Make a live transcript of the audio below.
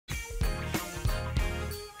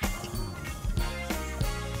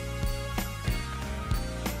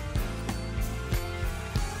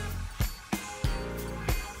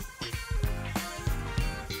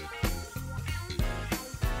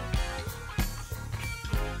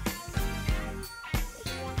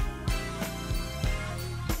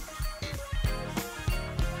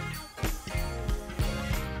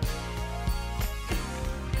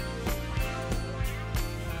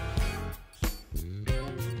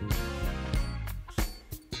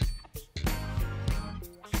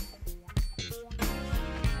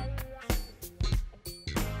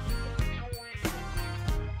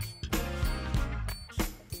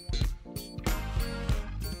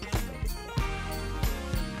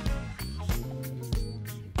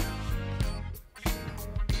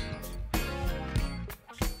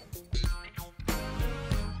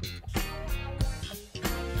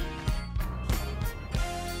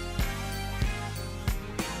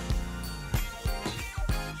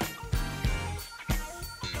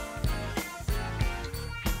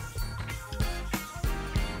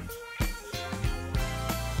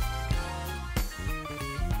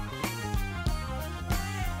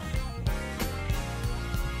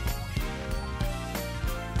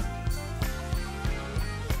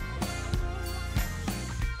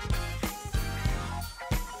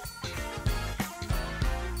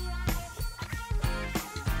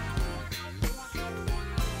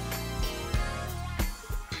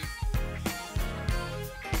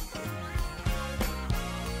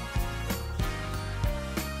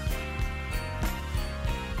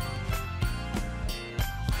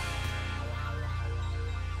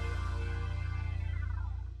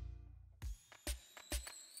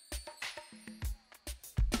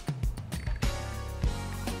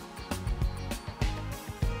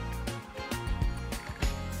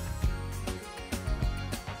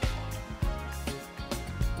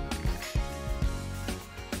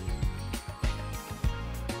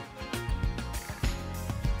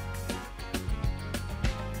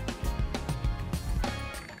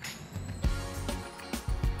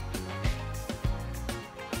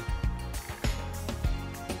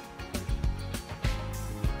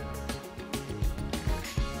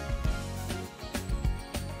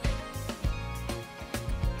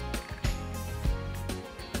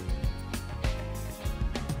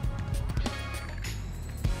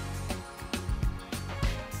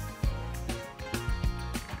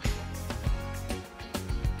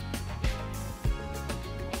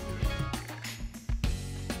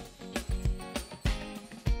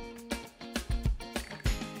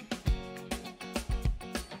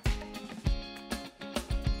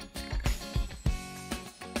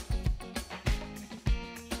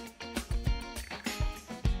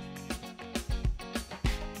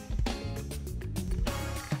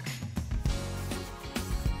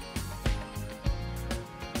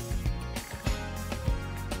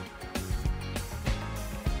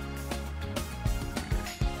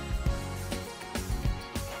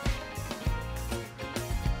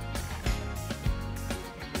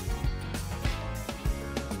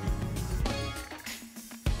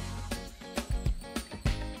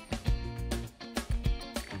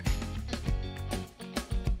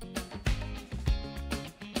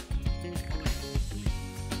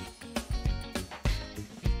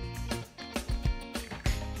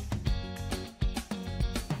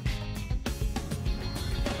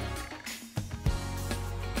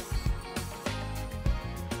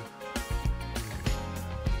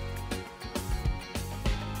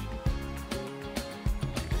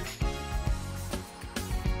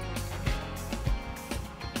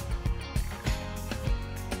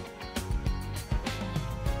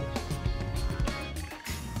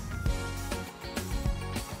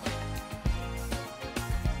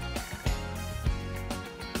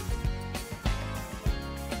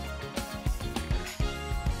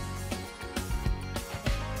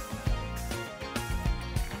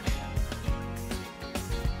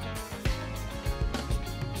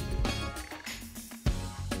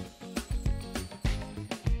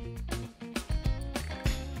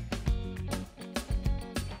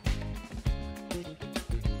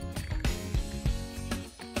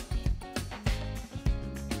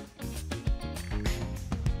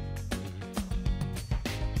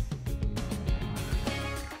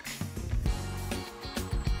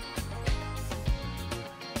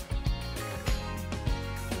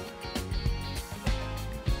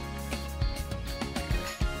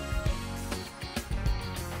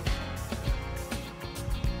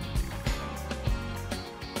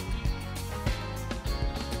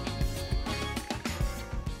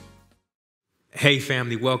Hey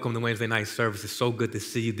family, welcome to Wednesday night service. It's so good to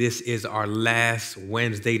see you. This is our last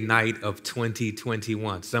Wednesday night of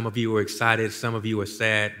 2021. Some of you are excited, some of you are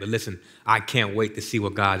sad, but listen, I can't wait to see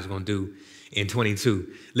what God is going to do in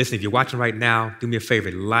 22. Listen, if you're watching right now, do me a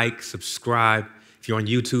favor, like, subscribe. If you're on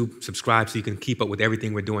YouTube, subscribe so you can keep up with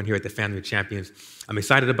everything we're doing here at the Family of Champions. I'm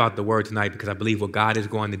excited about the word tonight because I believe what God is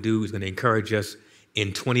going to do is going to encourage us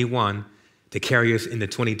in 21 to carry us into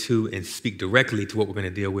 22 and speak directly to what we're going to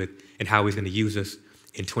deal with and how he's going to use us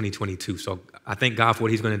in 2022. So I thank God for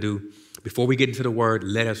what he's going to do. Before we get into the word,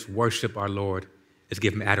 let us worship our Lord. Let's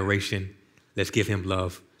give him adoration. Let's give him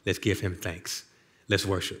love. Let's give him thanks. Let's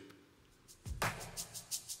worship.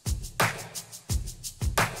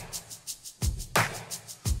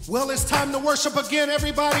 Well, it's time to worship again,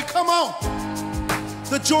 everybody. Come on.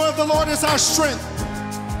 The joy of the Lord is our strength.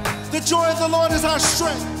 The joy of the Lord is our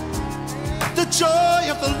strength. The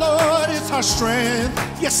joy of the Lord is our strength.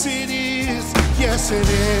 Yes, it is. Yes, it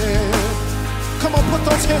is. Come on, put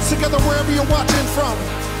those hands together wherever you're watching from.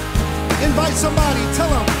 Invite somebody. Tell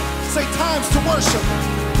them. Say, times to worship.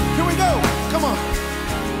 Here we go. Come on.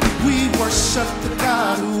 We worship the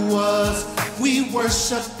God who was. We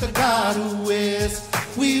worship the God who is.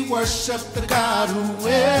 We worship the God who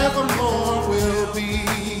evermore will be.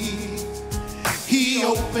 He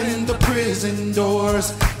opened the prison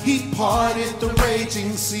doors. He parted the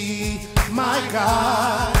raging sea. My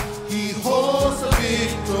God, he holds the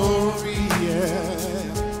victory.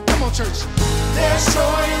 Yeah. Come on, church. There's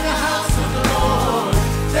joy in the house of the Lord.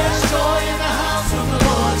 There's joy in the house of the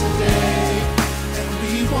Lord today. And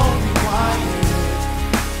we won't be quiet.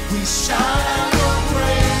 We shout out your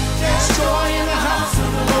praise. There's joy in the house of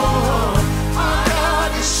the Lord. Our God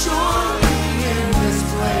is surely in this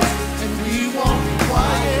place. And we won't be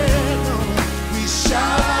quiet. No. We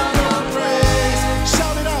shout out your praise.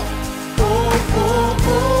 Shout it out. Oh, oh,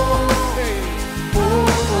 oh. Hey. Oh,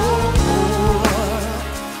 oh, oh.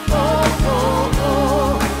 Oh, oh,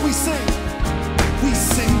 oh. We sing. We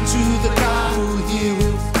sing to the God who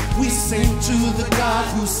heals. We sing to the God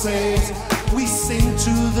who saves. We sing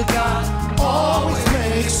to the God always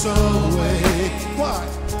makes a way. Why?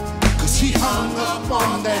 'Cause he hung up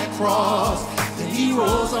on that cross, and he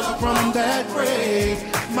rose up from that grave.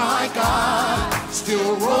 My God,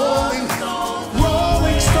 still rolling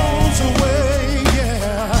stones away.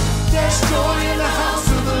 Yeah, there's joy in the house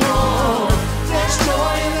of the Lord. There's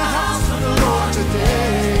joy in the house of the Lord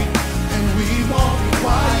today, and we won't be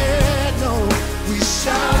quiet. No, we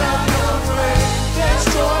shout out your praise. There's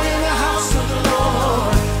joy in the house of the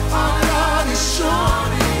Lord. Our God is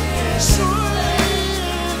surely in this place.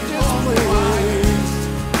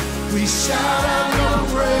 We shout out your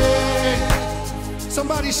praise.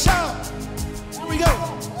 Somebody shout. Here we go.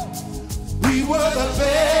 We were the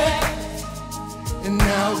bed, and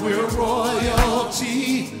now we're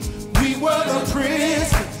royalty. We were the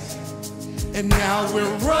prisoners, and now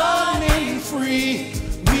we're running free.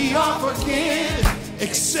 We are forgiven,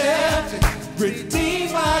 accepted,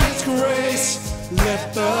 redeemed by his grace.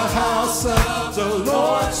 Let the house of the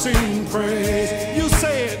Lord sing praise. You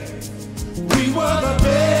say it. We were the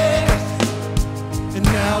best, and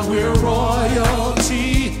now we're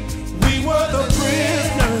royalty. We were the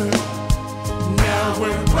prisoners, now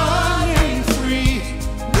we're running free.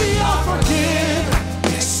 We are forgiven,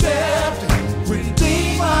 accepted,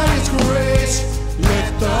 redeemed by his grace.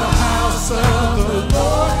 Let the house of the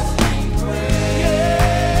Lord sing praise. Yeah.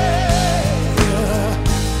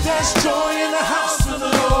 There's joy in the house of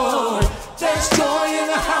the Lord. There's joy in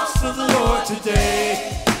the house of the Lord today.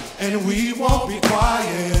 And we won't be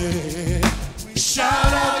quiet. We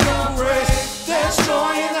shout out your praise. There's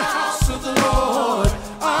joy in the house of the Lord.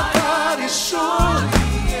 Our God is surely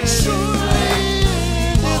in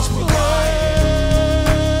this place.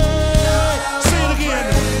 Say it again.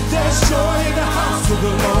 There's joy in the house of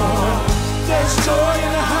the Lord. There's joy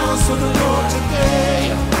in the house of the Lord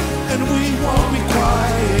today. And we won't be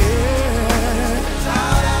quiet.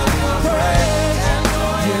 Shout out your praise.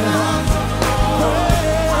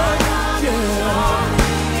 Yeah.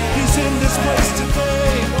 He's in this place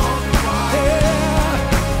today. Yeah.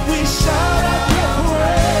 We shout out your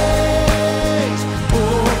praise. Oh,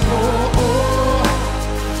 oh, oh.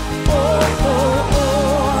 Oh, oh, oh.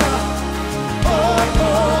 Oh,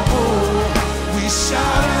 oh, oh. We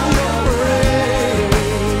shout out your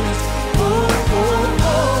praise. Oh, oh,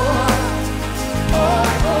 oh. Oh,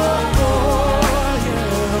 oh, oh.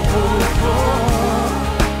 Yeah. Oh, oh.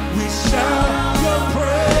 We shout your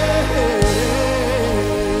praise.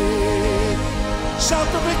 Shout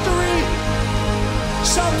the victory!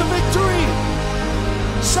 Shout the victory!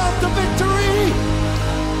 Shout the victory!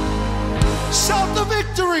 Shout the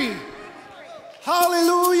victory!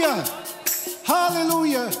 Hallelujah.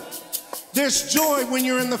 Hallelujah. There's joy when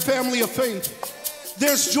you're in the family of faith.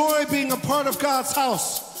 There's joy being a part of God's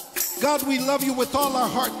house. God, we love you with all our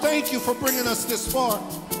heart. Thank you for bringing us this far.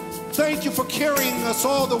 Thank you for carrying us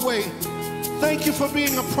all the way. Thank you for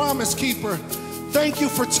being a promise keeper. Thank you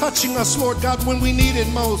for touching us, Lord God, when we need it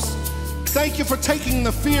most. Thank you for taking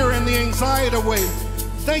the fear and the anxiety away.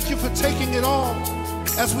 Thank you for taking it all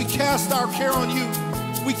as we cast our care on you.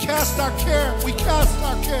 We cast our care. We cast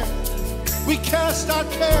our care. We cast our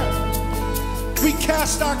care. We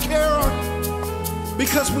cast our care on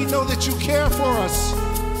because we know that you care for us.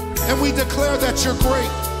 And we declare that you're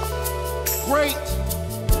great. Great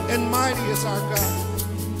and mighty is our God.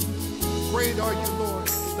 Great are you, Lord.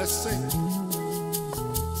 Let's sing.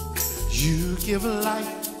 You give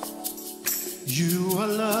light. You are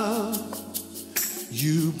love.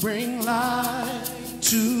 You bring light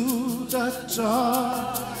to the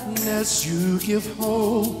darkness. You give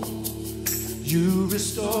hope. You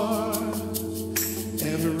restore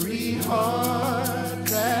every heart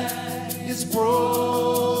that is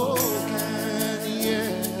broken.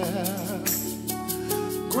 Yeah.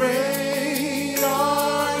 Great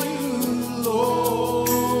are you,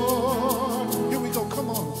 Lord. Here we go. Come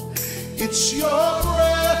on. It's your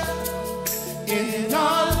breath in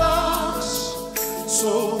our lungs,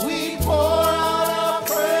 so we pour out our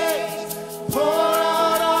praise, pour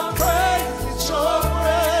out our praise. It's your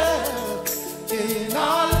breath in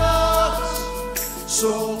our lungs,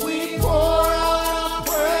 so we pour out our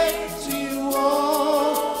praise to you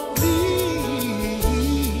only.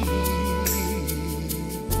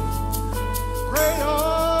 Great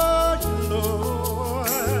are you, Lord.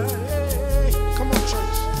 Hey, come on,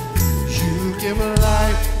 church. You give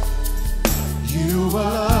life. You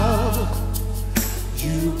are love,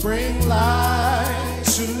 you bring light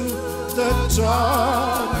to the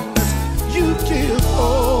darkness. You give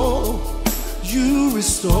hope, you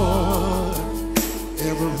restore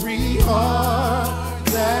every heart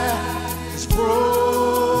that is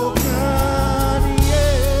broken.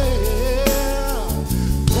 Yeah,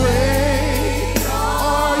 great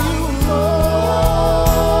are you, Lord.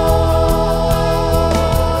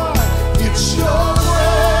 It's your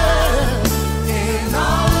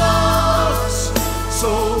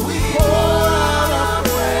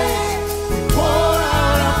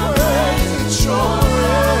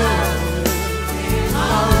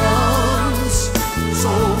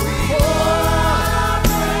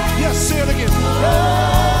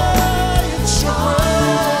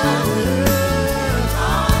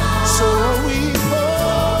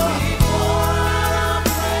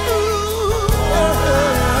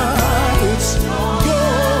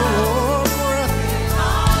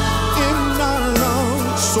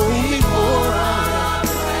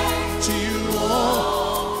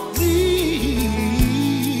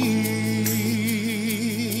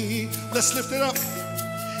let's lift it up.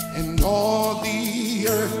 And all the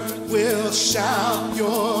earth will shout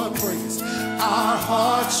your praise. Our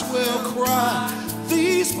hearts will cry.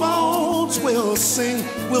 These bones will sing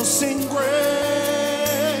great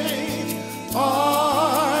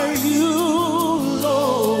are you,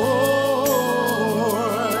 Lord.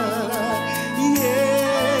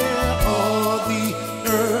 Yeah, all the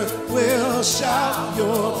earth will shout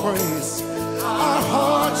your praise. Our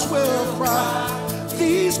hearts will cry.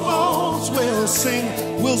 These bones will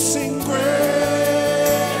sing great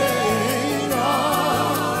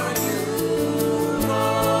are you,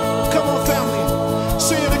 Lord. Come on, family,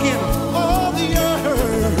 say it again. All the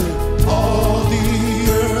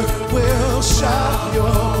earth will shout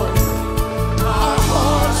your praise. Our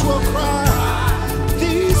hearts will cry.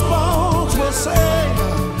 These bones will sing.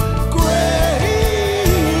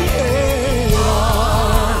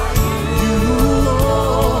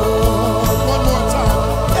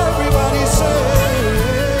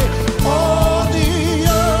 Oh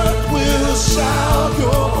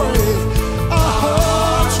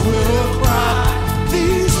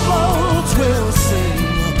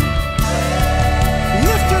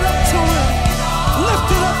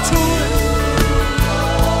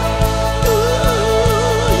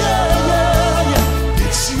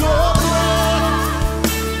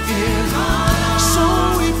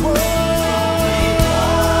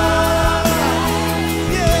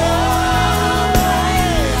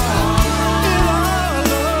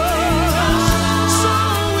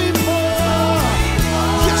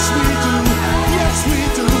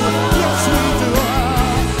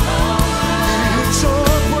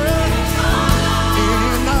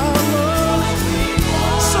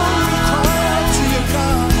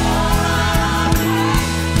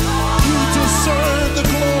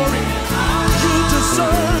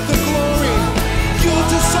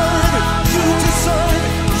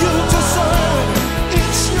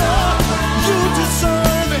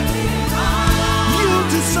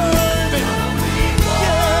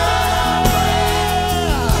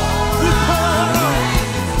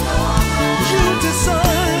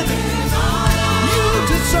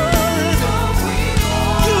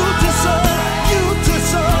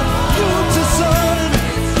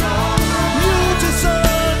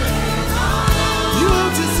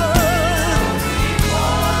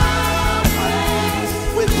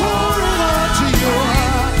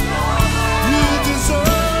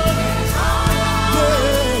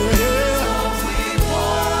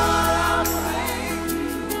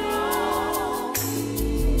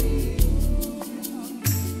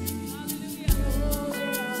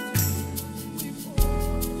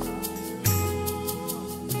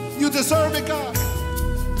deserve it, God.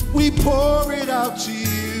 We pour it out to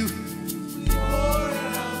you.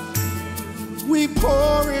 We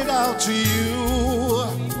pour it out to you.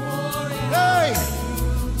 Hey,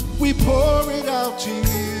 we pour it out to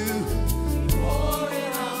you.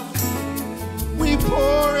 We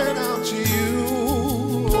pour it out to you.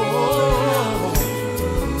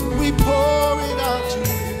 We pour it out to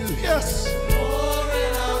you. Yes.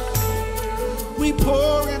 We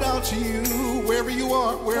pour it out to you. Wherever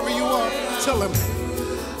you are, tell him,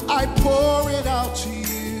 I pour it out to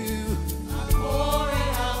you.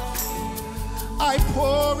 I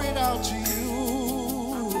pour it out to you.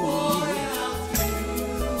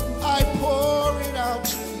 I pour it out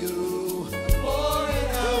to you.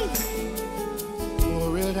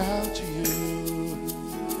 Pour it out to you.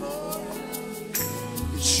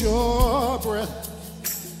 It's your breath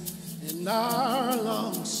in our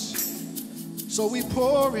lungs, so we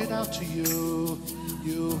pour it out to you.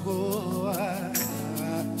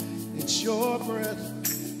 It's your breath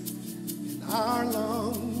in our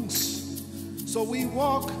lungs, so we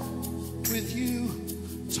walk with you,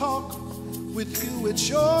 talk with you. It's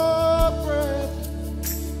your breath,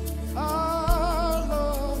 our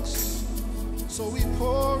lungs, so we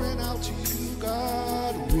pour it out to you,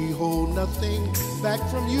 God. We hold nothing back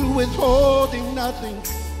from you, withholding nothing,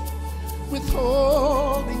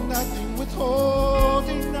 withholding nothing,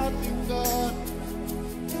 withholding nothing, God.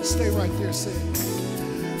 Stay right there, say it.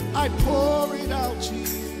 I pour it out to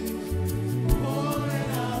you. Pour it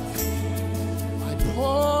out to you. I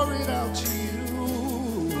pour it out to you.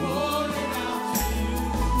 Pour it out to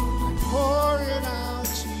you. I pour it out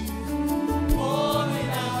to you. Pour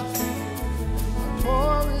it out to you. I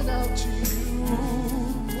pour it out to you.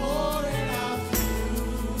 Pour it out to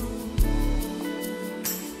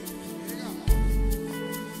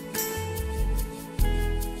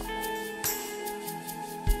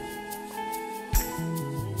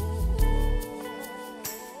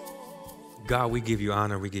God, we give you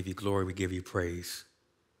honor, we give you glory, we give you praise.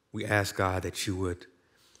 We ask, God, that you would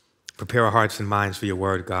prepare our hearts and minds for your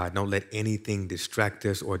word, God. Don't let anything distract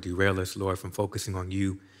us or derail us, Lord, from focusing on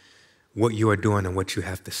you, what you are doing and what you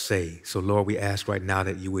have to say. So, Lord, we ask right now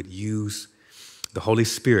that you would use the Holy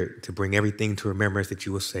Spirit to bring everything to remembrance that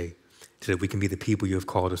you will say, so that we can be the people you have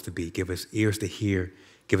called us to be. Give us ears to hear,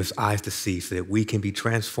 give us eyes to see, so that we can be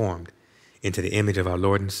transformed into the image of our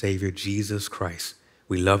Lord and Savior, Jesus Christ.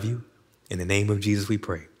 We love you. In the name of Jesus, we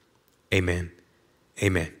pray. Amen.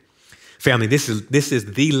 Amen. Family, this is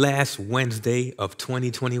the last Wednesday of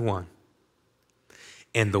 2021.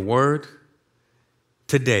 And the word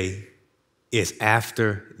today is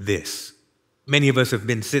after this. Many of us have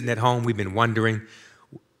been sitting at home. We've been wondering,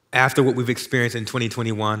 after what we've experienced in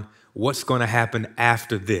 2021, what's going to happen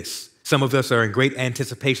after this? Some of us are in great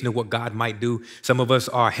anticipation of what God might do. Some of us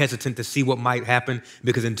are hesitant to see what might happen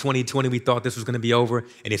because in 2020, we thought this was going to be over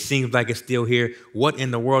and it seems like it's still here. What in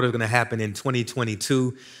the world is going to happen in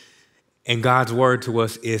 2022? And God's word to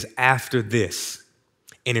us is after this.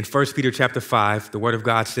 And in 1 Peter chapter 5, the word of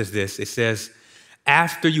God says this. It says,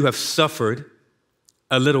 after you have suffered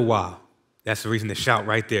a little while, that's the reason to shout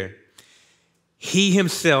right there, he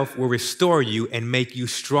himself will restore you and make you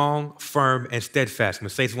strong, firm, and steadfast. I'm going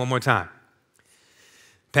to say this one more time.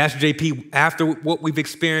 Pastor JP, after what we've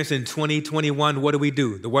experienced in 2021, what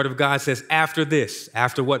do? The word of God says, after this.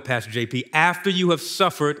 After what, Pastor JP? After you have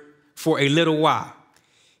suffered for a little while,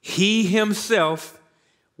 he himself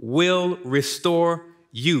will restore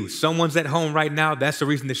you. Someone's at home right now. That's the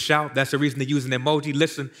reason to shout. That's the reason to use an emoji.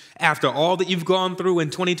 Listen, after all that you've gone through in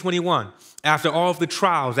 2021, after all of the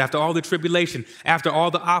trials, after all the tribulation, after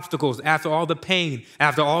all the obstacles, after all the pain,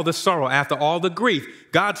 after all the sorrow, after all the grief,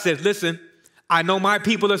 God says, listen, I know my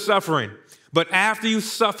people are suffering, but after you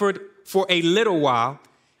suffered for a little while,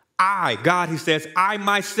 God, he says, I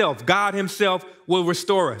myself, God himself will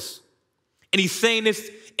restore us. And he's saying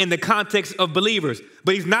this in the context of believers,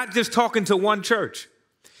 but he's not just talking to one church.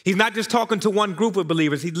 He's not just talking to one group of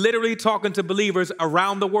believers. He's literally talking to believers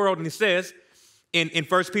around the world. And he says in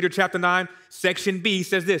 1 Peter chapter 9, section B, he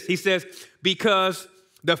says this. He says, because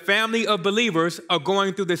the family of believers are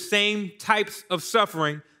going through the same types of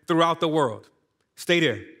suffering throughout the world. Stay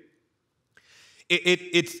there.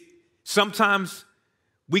 It's sometimes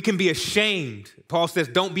we can be ashamed. Paul says,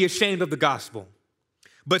 don't be ashamed of the gospel.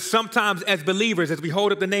 But sometimes as believers, as we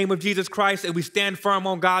hold up the name of Jesus Christ and we stand firm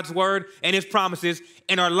on God's word and his promises,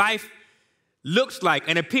 and our life looks like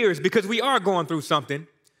and appears, because we are going through something,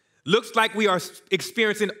 looks like we are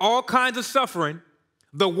experiencing all kinds of suffering,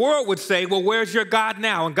 the world would say, well, where's your God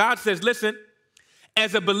now? And God says, listen,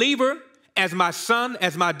 as a believer, as my son,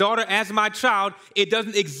 as my daughter, as my child, it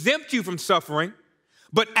doesn't exempt you from suffering,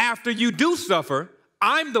 But after you do suffer,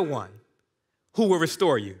 I'm the one who will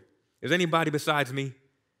restore you. Is anybody besides me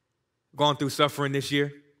gone through suffering this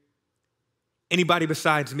year? Anybody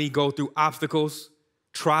besides me go through obstacles,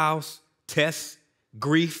 trials, tests,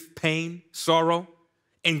 grief, pain, sorrow?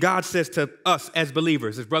 And God says to us as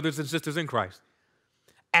believers, as brothers and sisters in Christ,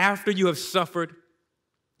 after you have suffered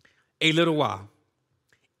a little while,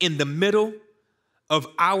 in the middle of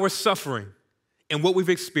our suffering and what we've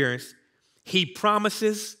experienced, he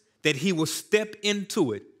promises that he will step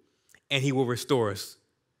into it and he will restore us.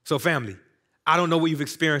 So family, I don't know what you've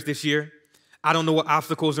experienced this year. I don't know what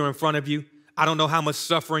obstacles are in front of you. I don't know how much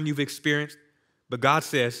suffering you've experienced, but God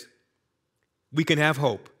says we can have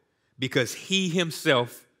hope because he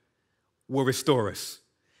himself will restore us.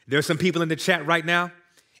 There's some people in the chat right now,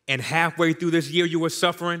 and halfway through this year you were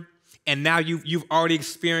suffering, and now you've already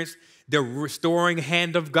experienced the restoring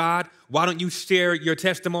hand of God. Why don't you share your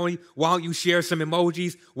testimony? Why don't you share some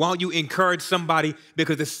emojis? Why don't you encourage somebody?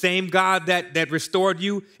 Because the same God that restored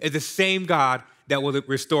you is the same God that will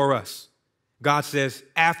restore us. God says,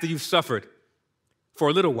 after you've suffered for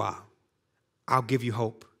a little while, I'll give you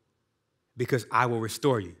hope because I will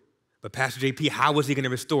restore you. But Pastor JP, how is he going to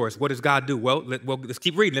restore us? What does God do? Well, let's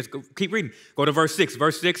keep reading. Keep reading. Go to verse 6.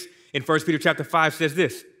 Verse 6 in 1 Peter chapter 5 says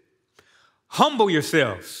this. Humble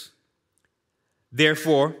yourselves,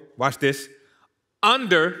 therefore, watch this,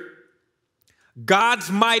 under God's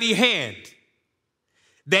mighty hand,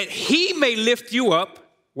 that he may lift you up,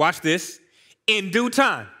 watch this, in due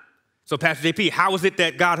time. So Pastor JP, how is it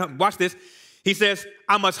that God, watch this, he says,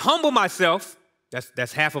 I must humble myself,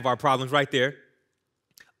 that's half of our problems right there,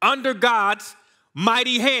 under God's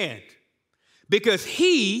mighty hand, because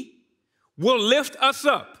he will lift us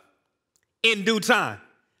up in due time.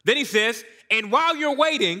 Then he says, and while you're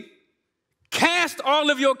waiting, cast all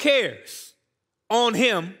of your cares on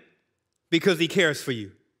him because he cares for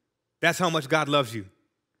you. That's how much God loves you.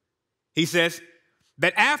 He says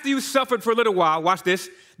that after you suffered for a little while, watch this,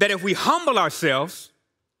 that if we humble ourselves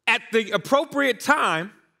at the appropriate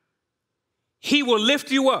time, he will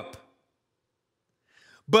lift you up.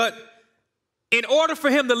 But in order for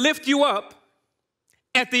him to lift you up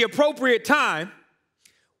at the appropriate time,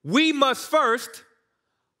 we must first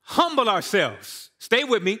humble ourselves. Stay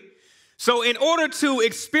with me. So in order to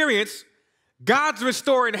experience God's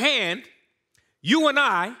restoring hand, you and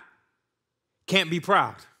I can't be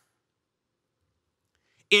proud.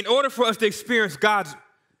 In order for us to experience God's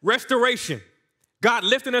restoration, God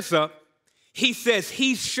lifting us up, he says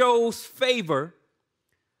he shows favor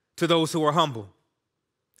to those who are humble.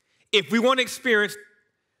 If we want to experience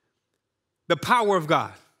the power of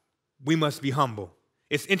God, we must be humble.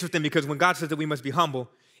 It's interesting because when God says that we must be humble,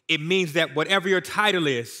 it means that whatever your title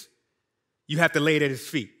is, you have to lay it at his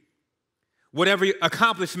feet. Whatever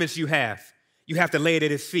accomplishments you have to lay it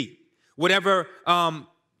at his feet. Whatever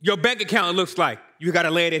your bank account looks like, you got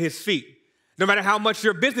to lay it at his feet. No matter how much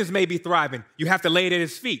your business may be thriving, you have to lay it at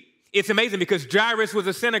his feet. It's amazing because Jairus was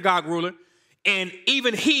a synagogue ruler, and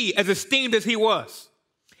even he, as esteemed as he was,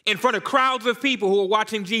 in front of crowds of people who were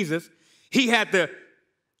watching Jesus, he had to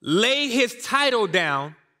lay his title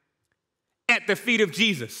down at the feet of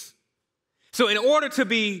Jesus. So in order to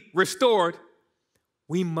be restored,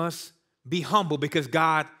 we must be humble because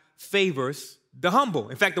God favors the humble.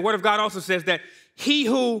 In fact, the word of God also says that he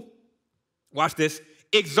who, watch this,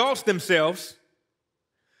 exalts themselves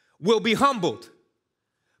will be humbled,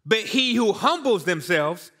 but he who humbles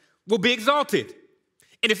themselves will be exalted.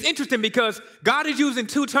 And it's interesting because God is using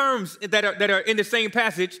two terms that are in the same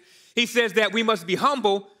passage. He says that we must be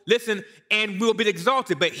humble, listen, and we'll be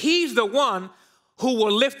exalted. But he's the one who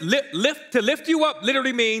will lift. To lift you up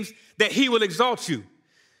literally means that he will exalt you.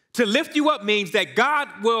 To lift you up means that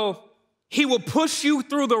he will push you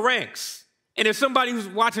through the ranks. And if somebody who's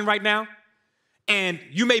watching right now, and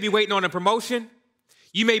you may be waiting on a promotion,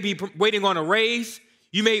 you may be waiting on a raise,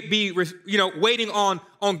 you may be waiting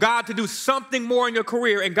on God to do something more in your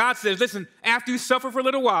career. And God says, listen, after you suffer for a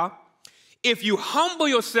little while, if you humble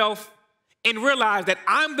yourself and realize that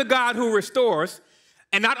I'm the God who restores,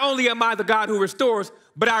 and not only am I the God who restores,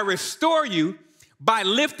 but I restore you by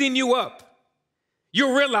lifting you up,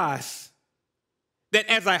 you'll realize that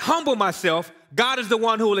as I humble myself, God is the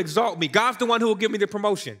one who will exalt me. God's the one who will give me the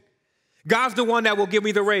promotion. God's the one that will give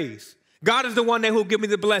me the raise. God is the one that will give me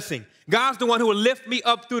the blessing. God's the one who will lift me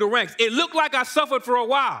up through the ranks. It looked like I suffered for a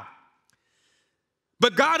while,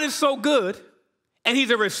 but God is so good, and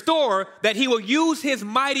he's a restorer, that he will use his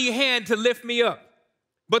mighty hand to lift me up.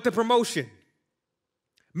 But the promotion,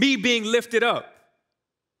 me being lifted up,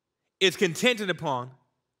 is contingent upon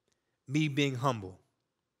me being humble.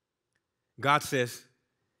 God says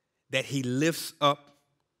that he lifts up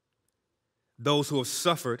those who have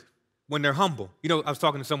suffered when they're humble. You know, I was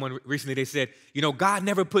talking to someone recently. They said, you know, God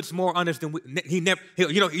never puts more on us than he'll never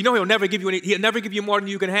give you he'll never give you more than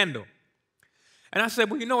you can handle. And I said,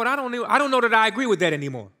 well, you know what? I don't know that I agree with that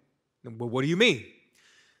anymore. Well, what do you mean?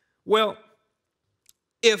 Well,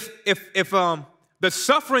 if the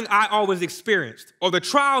suffering I always experienced, or the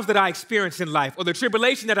trials that I experienced in life, or the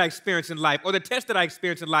tribulation that I experienced in life, or the test that I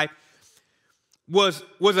experienced in life was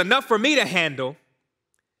enough for me to handle,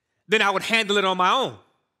 then I would handle it on my own.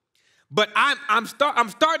 But I'm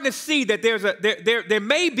starting to see that there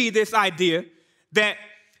may be this idea that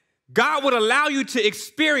God would allow you to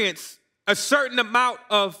experience a certain amount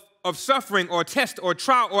of suffering or test or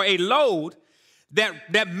trial or a load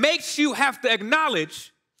that makes you have to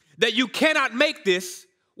acknowledge that you cannot make this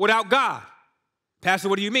without God. Pastor,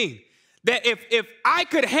 what do you mean? That if I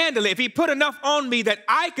could handle it, if he put enough on me that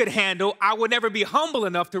I could handle, I would never be humble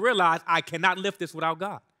enough to realize I cannot lift this without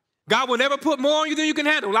God. God will never put more on you than you can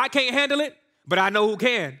handle. Well, I can't handle it, but I know who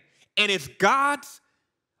can. And it's God's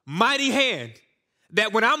mighty hand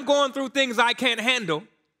that when I'm going through things I can't handle,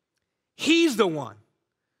 he's the one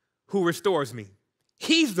who restores me.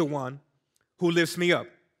 He's the one who lifts me up.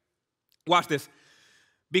 Watch this.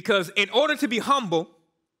 Because in order to be humble,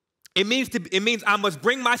 it means I must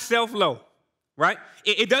bring myself low, right?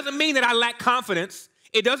 It doesn't mean that I lack confidence.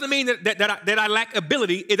 It doesn't mean that I lack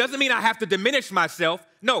ability. It doesn't mean I have to diminish myself.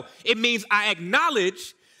 No, it means I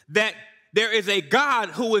acknowledge that there is a God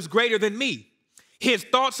who is greater than me. His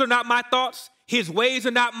thoughts are not my thoughts. His ways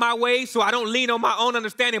are not my ways, so I don't lean on my own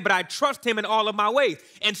understanding, but I trust him in all of my ways.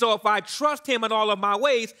 And so if I trust him in all of my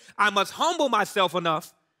ways, I must humble myself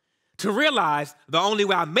enough to realize the only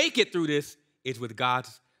way I make it through this is with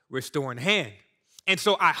God's restoring hand. And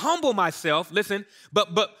so I humble myself, listen, but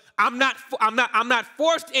I'm not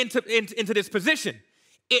forced into this position.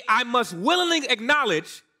 I must willingly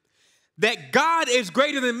acknowledge that God is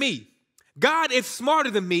greater than me. God is smarter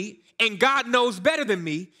than me, and God knows better than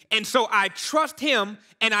me. And so I trust him,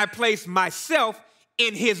 and I place myself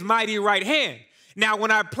in his mighty right hand. Now, when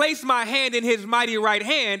I place my hand in his mighty right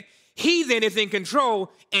hand, he then is in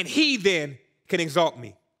control, and he then can exalt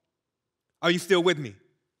me. Are you still with me?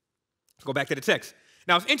 Let's go back to the text.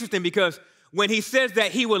 Now, it's interesting because when he says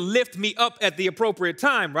that he will lift me up at the appropriate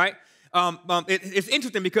time, right? It's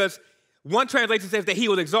interesting because one translation says that he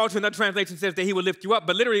will exalt you, another translation says that he will lift you up,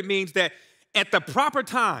 but literally it means that at the proper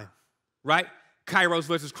time, right? Kairos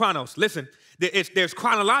versus chronos. Listen, there's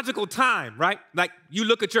chronological time, right? Like you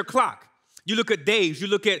look at your clock. You look at days, you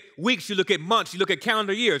look at weeks, you look at months, you look at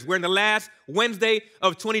calendar years. We're in the last Wednesday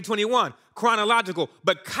of 2021, chronological.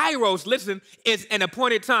 But Kairos, listen, is an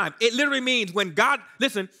appointed time. It literally means when God,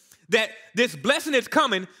 listen, that this blessing is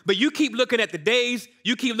coming, but you keep looking at the days,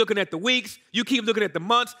 you keep looking at the weeks, you keep looking at the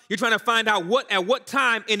months. You're trying to find out at what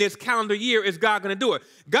time in this calendar year is God going to do it.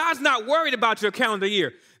 God's not worried about your calendar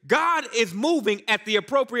year. God is moving at the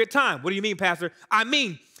appropriate time. What do you mean, Pastor? I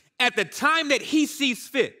mean, at the time that he sees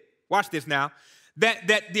fit. Watch this now.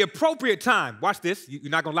 That the appropriate time, watch this, you're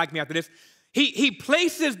not going to like me after this. He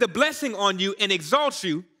places the blessing on you and exalts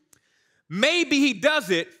you. Maybe he does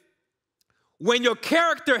it when your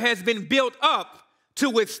character has been built up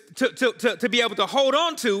to be able to hold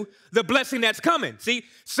on to the blessing that's coming. See,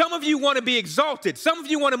 some of you want to be exalted. Some of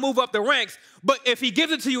you want to move up the ranks. But if he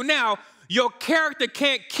gives it to you now, your character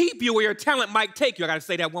can't keep you where your talent might take you. I got to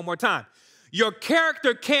say that one more time. Your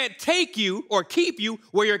character can't take you or keep you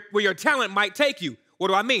where your talent might take you. What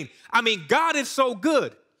do I mean? I mean, God is so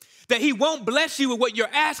good that he won't bless you with what you're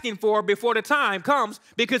asking for before the time comes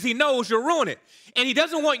because he knows you'll ruin it. And he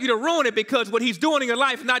doesn't want you to ruin it because what he's doing in your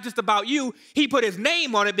life is not just about you. He put his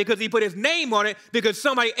name on it because he put his name on it because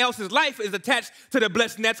somebody else's life is attached to the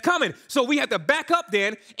blessing that's coming. So we have to back up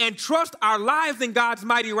then and trust our lives in God's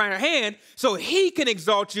mighty right hand so he can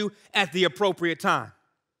exalt you at the appropriate time.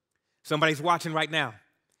 Somebody's watching right now.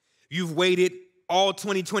 You've waited all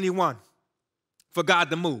 2021 for God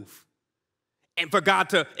to move and for God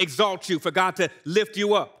to exalt you, for God to lift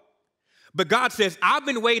you up. But God says, I've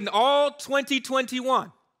been waiting all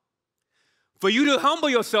 2021 for you to humble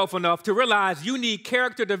yourself enough to realize you need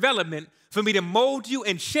character development for me to mold you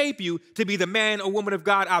and shape you to be the man or woman of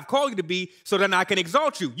God I've called you to be so that I can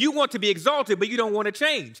exalt you. You want to be exalted, but you don't want to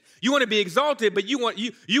change. You want to be exalted, but you want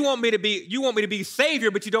me to be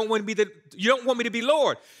Savior, but you don't want me to be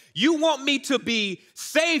Lord. You want me to be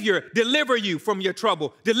Savior, deliver you from your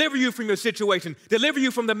trouble, deliver you from your situation, deliver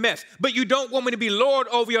you from the mess, but you don't want me to be Lord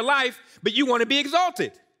over your life, but you want to be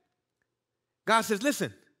exalted. God says,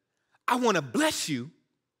 listen, I want to bless you,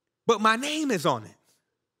 but my name is on it.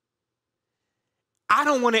 I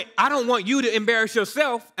don't want you to embarrass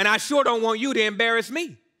yourself, and I sure don't want you to embarrass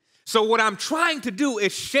me. So what I'm trying to do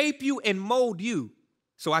is shape you and mold you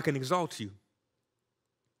so I can exalt you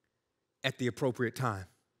at the appropriate time.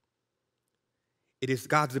 It is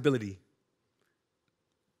God's ability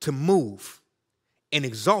to move and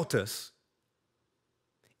exalt us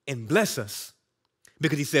and bless us,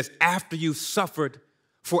 because he says, after you've suffered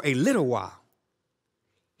for a little while,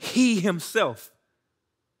 he himself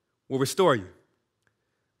will restore you.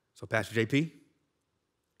 So Pastor JP,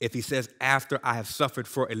 if he says, after I have suffered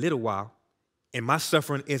for a little while and my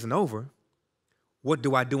suffering isn't over, what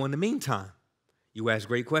do I do in the meantime? You ask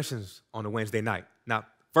great questions on a Wednesday night. Now,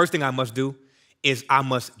 first thing I must do is I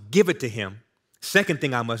must give it to him. Second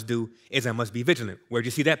thing I must do is I must be vigilant. Where'd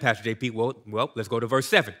you see that, Pastor JP? Well, let's go to verse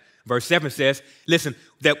 7. Verse 7 says, listen,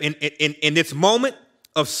 that in this moment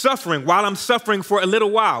of suffering, while I'm suffering for a little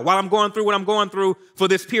while, while I'm going through what I'm going through for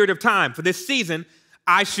this period of time, for this season,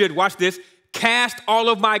 I should, watch this, cast all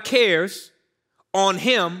of my cares on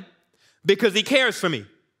him because he cares for me.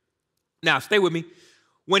 Now, stay with me.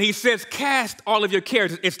 When he says cast all of your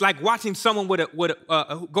cares, it's like watching someone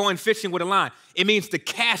going fishing with a line. It means to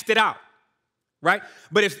cast it out, right?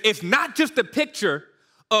 But it's not just a picture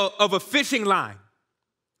of a fishing line,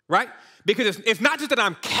 right? Because it's not just that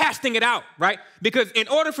I'm casting it out, right? Because in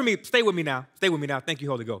order for me, stay with me now, thank you,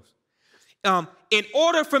 Holy Ghost. In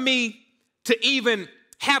order for me to even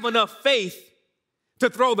have enough faith to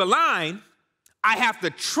throw the line, I have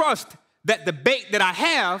to trust that the bait that I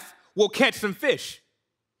have will catch some fish.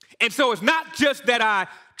 And so it's not just that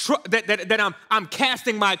I'm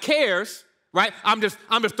casting my cares, right? I'm just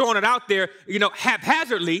throwing it out there,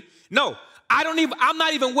 haphazardly. No, I'm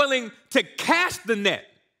not even willing to cast the net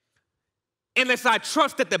unless I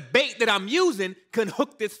trust that the bait that I'm using can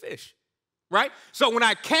hook this fish, right? So when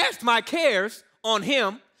I cast my cares on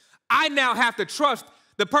him, I now have to trust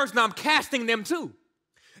the person I'm casting them to.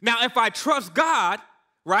 Now, if I trust God,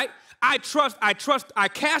 right, I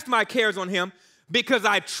cast my cares on him because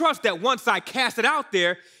I trust that once I cast it out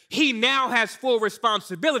there, he now has full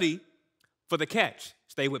responsibility for the catch.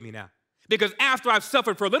 Stay with me now. Because after I've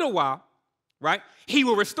suffered for a little while, right, he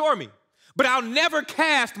will restore me. But I'll never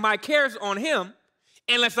cast my cares on him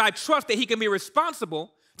unless I trust that he can be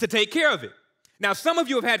responsible to take care of it. Now, some of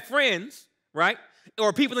you have had friends, right,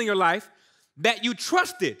 or people in your life that you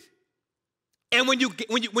trusted. And when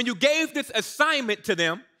you gave this assignment to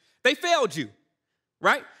them, they failed you,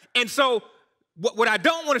 right? And so what I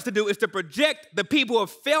don't want us to do is to project the people who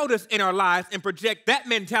have failed us in our lives and project that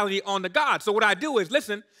mentality onto God. So what I do is,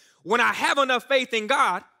 listen, when I have enough faith in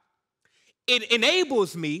God, it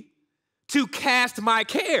enables me to cast my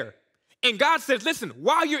care. And God says, listen,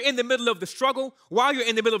 while you're in the middle of the struggle, while you're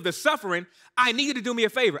in the middle of the suffering, I need you to do me a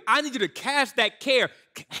favor. I need you to cast that care,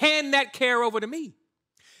 hand that care over to me.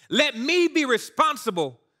 Let me be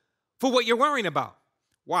responsible for what you're worrying about.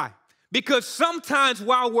 Why? Because sometimes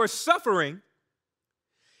while we're suffering,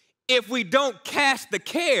 if we don't cast the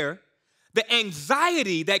care, the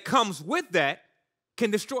anxiety that comes with that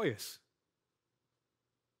can destroy us.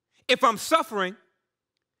 If I'm suffering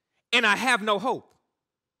and I have no hope,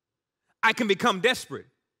 I can become desperate.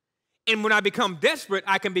 And when I become desperate,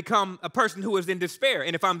 I can become a person who is in despair.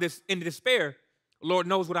 And if I'm in despair, Lord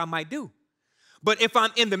knows what I might do. But if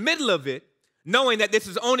I'm in the middle of it, knowing that this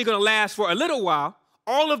is only going to last for a little while,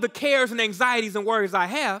 all of the cares and anxieties and worries I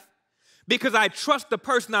have, because I trust the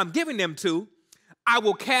person I'm giving them to, I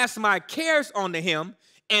will cast my cares onto him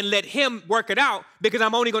and let him work it out, because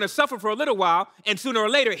I'm only going to suffer for a little while, and sooner or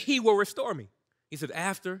later, he will restore me. He said,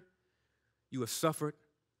 after you have suffered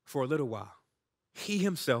for a little while, he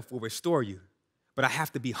himself will restore you. But I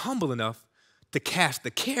have to be humble enough to cast the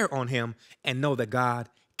care on him and know that God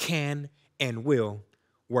can and will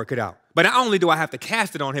work it out. But not only do I have to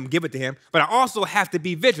cast it on him, give it to him, but I also have to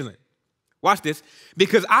be vigilant. Watch this,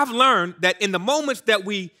 because I've learned that in the moments that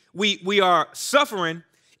we are suffering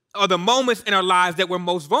are the moments in our lives that we're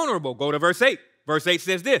most vulnerable. Go to verse 8. Verse 8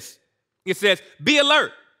 says this. It says, be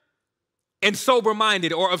alert and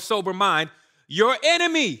sober-minded, or of sober mind. Your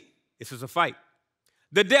enemy, this is a fight,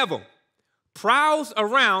 the devil, prowls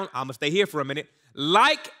around, I'm going to stay here for a minute,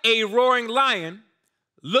 like a roaring lion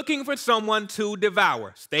looking for someone to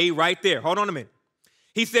devour. Stay right there. Hold on a minute.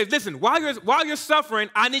 He says, listen, while you're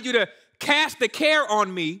suffering, I need you to cast the care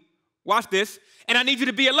on me. Watch this. And I need you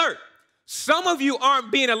to be alert. Some of you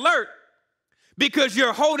aren't being alert because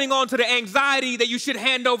you're holding on to the anxiety that you should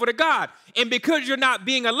hand over to God. And because you're not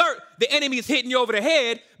being alert, the enemy is hitting you over the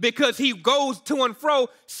head because he goes to and fro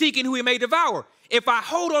seeking who he may devour. If I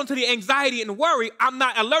hold on to the anxiety and worry, I'm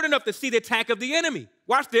not alert enough to see the attack of the enemy.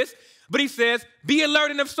 Watch this. But he says, be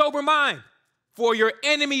alert and of sober mind, for your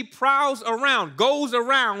enemy prowls around, goes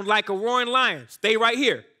around like a roaring lion. Stay right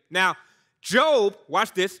here. Now, Job,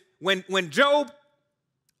 watch this. When Job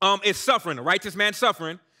is suffering, a righteous man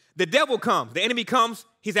suffering, the devil comes. The enemy comes.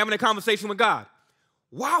 He's having a conversation with God.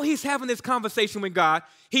 While he's having this conversation with God,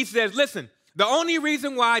 he says, listen, the only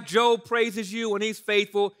reason why Job praises you and he's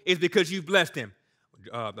faithful is because you've blessed him.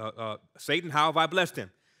 Satan, how have I blessed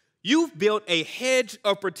him? You've built a hedge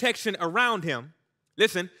of protection around him.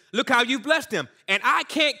 Listen, look how you've blessed him. And I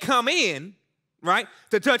can't come in, right,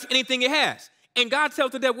 to touch anything he has. And God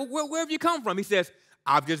tells the devil, well, where have you come from? He says,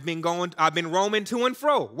 I've been roaming to and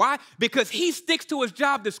fro. Why? Because he sticks to his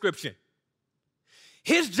job description.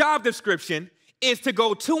 His job description is to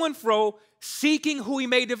go to and fro, seeking who he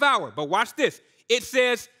may devour. But watch this. It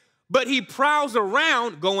says, but he prowls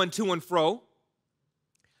around going to and fro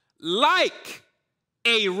like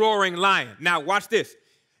a roaring lion. Now, watch this.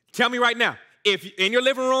 Tell me right now, if in your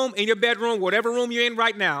living room, in your bedroom, whatever room you're in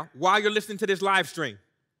right now, while you're listening to this live stream,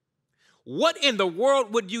 what in the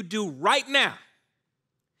world would you do right now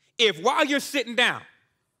if while you're sitting down,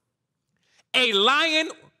 a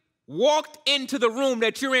lion walked into the room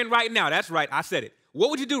that you're in right now? That's right, I said it.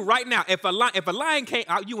 What would you do right now if a lion came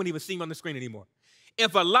out? You wouldn't even see me on the screen anymore.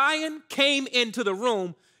 If a lion came into the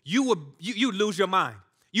room, you'd lose your mind.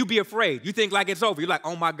 You'd be afraid. You think like it's over. You're like,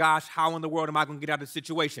 oh my gosh, how in the world am I going to get out of the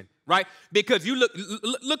situation, right? Because you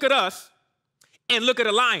look at us and look at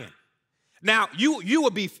a lion. Now, you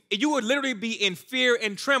would literally be in fear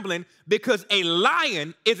and trembling because a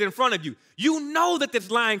lion is in front of you. You know that this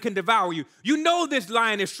lion can devour you. You know this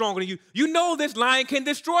lion is stronger than you. You know this lion can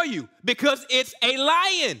destroy you because it's a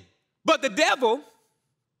lion. But the devil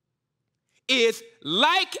is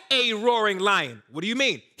like a roaring lion. What do you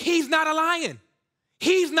mean? He's not a lion.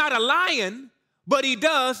 He's not a lion, but he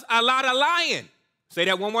does a lot of lying. Say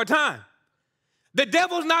that one more time. The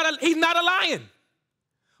devil's he's not a lion.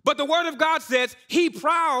 But the word of God says he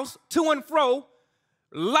prowls to and fro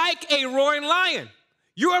like a roaring lion.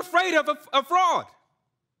 You're afraid of a fraud.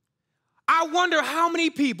 I wonder how many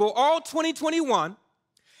people, all 2021,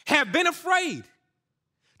 have been afraid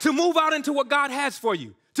to move out into what God has for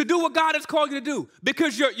you, to do what God has called you to do,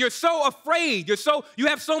 because you're so afraid. You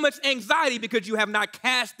have so much anxiety because you have not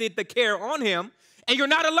casted the care on him, and you're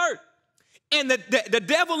not alert. And the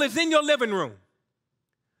devil is in your living room.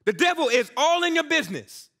 The devil is all in your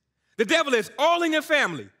business. The devil is all in your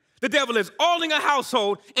family. The devil is all in your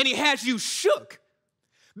household, and he has you shook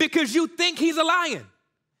because you think he's a lion.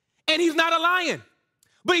 And he's not a lion,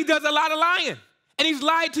 but he does a lot of lying. And he's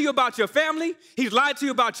lied to you about your family. He's lied to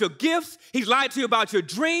you about your gifts. He's lied to you about your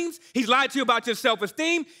dreams. He's lied to you about your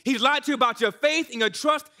self-esteem. He's lied to you about your faith and your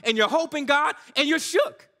trust and your hope in God, and you're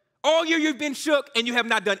shook. All year you've been shook and you have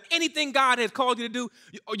not done anything God has called you to do.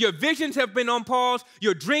 Your visions have been on pause.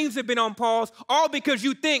 Your dreams have been on pause, all because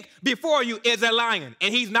you think before you is a lion.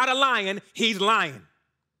 And he's not a lion, he's lying.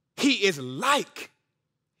 He is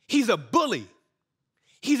he's a bully.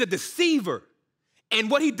 He's a deceiver.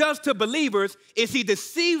 And what he does to believers is he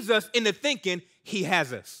deceives us into thinking he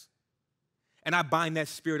has us. And I bind that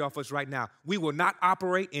spirit off us right now. We will not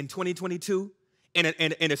operate in 2022 in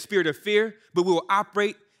a spirit of fear, but we will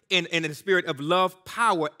operate in a spirit of love,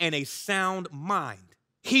 power, and a sound mind.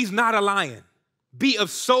 He's not a lion. Be of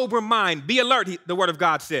sober mind. Be alert, the word of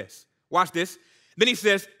God says. Watch this. Then he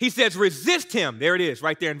says, resist him. There it is,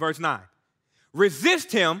 right there in verse 9.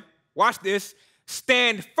 Resist him. Watch this.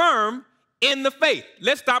 Stand firm in the faith.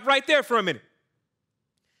 Let's stop right there for a minute.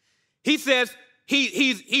 He says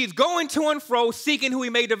he's going to and fro, seeking who he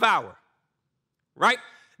may devour. Right?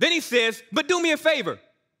 Then he says, but do me a favor.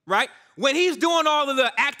 Right? When he's doing all of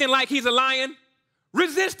the acting like he's a lion,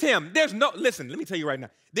 resist him. Listen, let me tell you right now.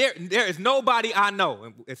 There is nobody I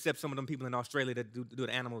know, except some of them people in Australia that do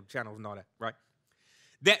the animal channels and all that, right?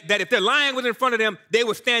 That if their lion was in front of them, they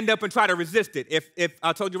would stand up and try to resist it. If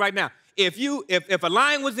I told you right now, if a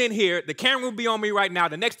lion was in here, the camera would be on me right now.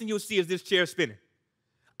 The next thing you'll see is this chair spinning.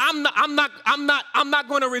 I'm not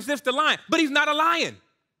going to resist the lion, but he's not a lion.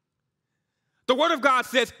 The word of God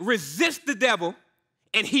says, resist the devil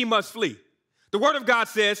and he must flee. The word of God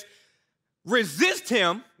says, resist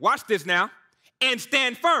him, watch this now, and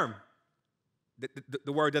stand firm.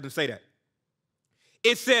 The word doesn't say that.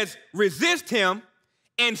 It says, resist him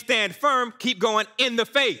and stand firm, keep going, in the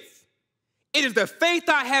faith. It is the faith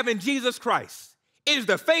I have in Jesus Christ. It is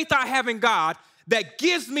the faith I have in God that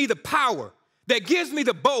gives me the power, that gives me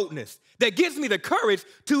the boldness, that gives me the courage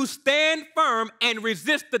to stand firm and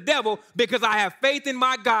resist the devil because I have faith in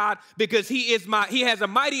my God, because he has a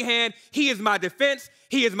mighty hand. He is my defense.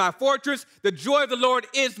 He is my fortress. The joy of the Lord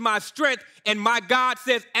is my strength. And my God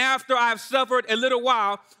says, after I've suffered a little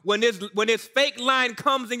while, when this fake lion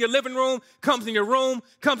comes in your living room, comes in your room,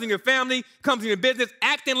 comes in your family, comes in your business,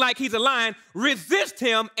 acting like he's a lion, resist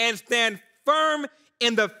him and stand firm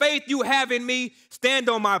in the faith you have in me, stand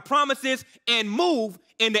on my promises, and move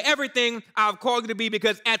into everything I've called you to be,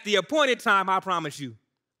 because at the appointed time, I promise you,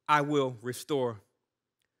 I will restore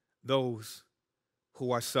those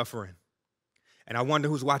who are suffering. And I wonder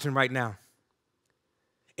who's watching right now,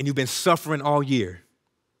 and you've been suffering all year,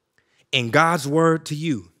 and God's word to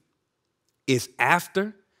you is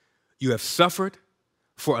after you have suffered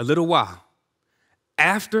for a little while,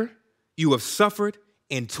 after you have suffered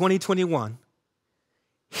in 2021,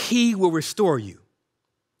 he will restore you.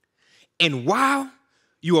 And while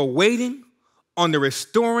you are waiting on the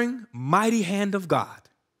restoring mighty hand of God,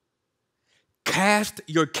 cast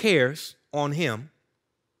your cares on him.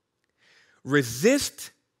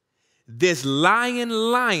 Resist this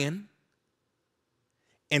lion,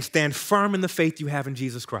 and stand firm in the faith you have in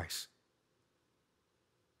Jesus Christ.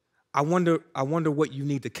 I wonder what you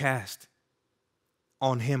need to cast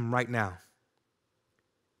on him right now.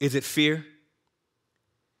 Is it fear?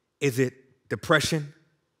 Is it depression?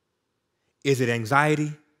 Is it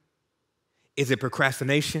anxiety? Is it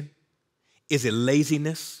procrastination? Is it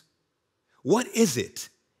laziness? What is it?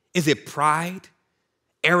 Is it pride?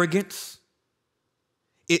 Arrogance?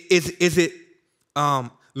 Is it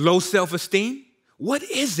low self-esteem? What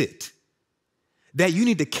is it that you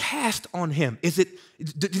need to cast on him? Do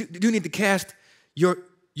you need to cast your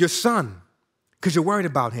son because you're worried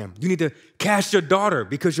about him? Do you need to cast your daughter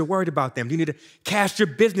because you're worried about them? Do you need to cast your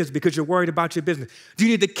business because you're worried about your business? Do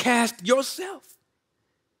you need to cast yourself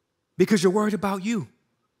because you're worried about you?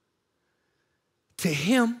 To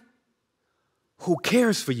him who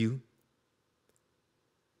cares for you,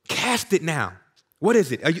 cast it now. What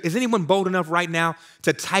is it? Is anyone bold enough right now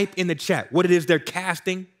to type in the chat what it is they're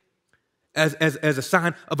casting as a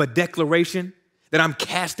sign of a declaration that I'm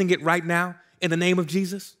casting it right now in the name of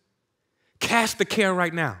Jesus? Cast the care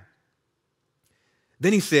right now.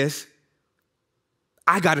 Then he says,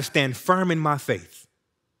 I got to stand firm in my faith.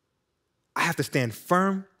 I have to stand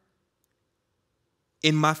firm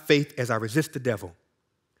in my faith as I resist the devil.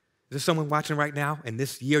 Is there someone watching right now and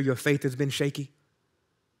this year your faith has been shaky?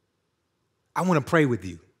 I want to pray with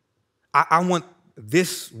you. I want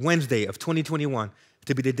this Wednesday of 2021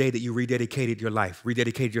 to be the day that you rededicated your life,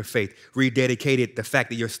 rededicated your faith, rededicated the fact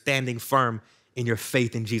that you're standing firm in your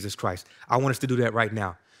faith in Jesus Christ. I want us to do that right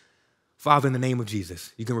now. Father, in the name of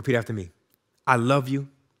Jesus, you can repeat after me. I love you.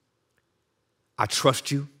 I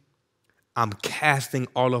trust you. I'm casting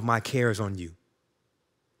all of my cares on you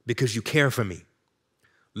because you care for me.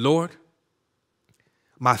 Lord,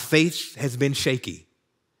 my faith has been shaky.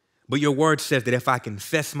 But your word says that if I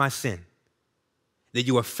confess my sin, that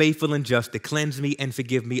you are faithful and just to cleanse me and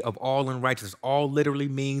forgive me of all unrighteousness. All literally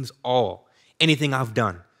means all. Anything I've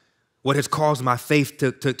done, what has caused my faith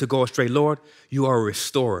to go astray. Lord, you are a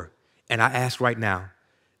restorer. And I ask right now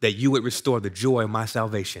that you would restore the joy of my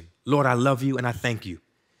salvation. Lord, I love you and I thank you.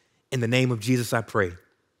 In the name of Jesus, I pray.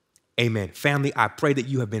 Amen. Family, I pray that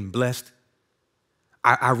you have been blessed.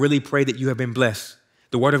 I really pray that you have been blessed.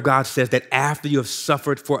 The word of God says that after you have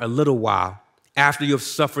suffered for a little while, after you have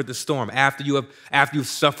suffered the storm, after you've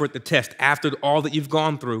suffered the test, after all that you've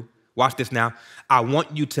gone through, watch this now, I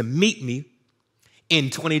want you to meet me in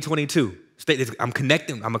 2022. I'm going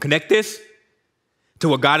to connect this to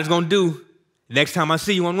what God is going to do next time I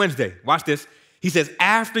see you on Wednesday. Watch this. He says,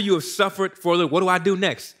 after you have suffered for a little, what do I do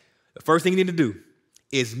next? The first thing you need to do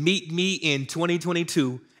is meet me in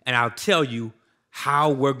 2022, and I'll tell you how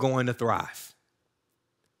we're going to thrive.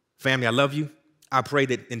 Family, I love you. I pray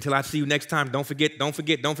that until I see you next time, don't forget,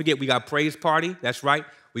 we got Praise Party. That's right.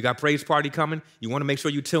 We got Praise Party coming. You want to make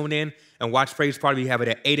sure you tune in and watch Praise Party. We have it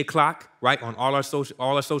at 8 o'clock, right, on all our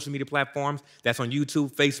social media platforms. That's on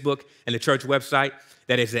YouTube, Facebook, and the church website.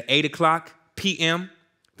 That is at 8 o'clock p.m.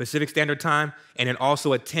 Pacific Standard Time, and then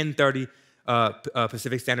also at 10:30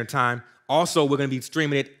 Pacific Standard Time. Also, we're going to be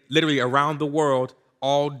streaming it literally around the world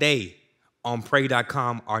all day on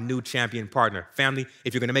pray.com, our new champion partner. Family,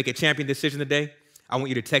 if you're going to make a champion decision today, I want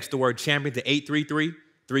you to text the word champion to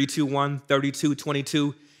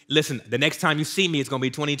 833-321-3222. Listen, the next time you see me, it's going to be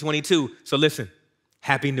 2022. So listen,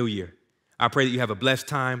 Happy New Year. I pray that you have a blessed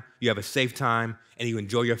time, you have a safe time, and you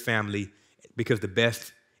enjoy your family because the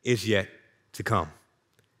best is yet to come.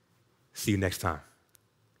 See you next time.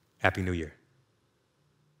 Happy New Year.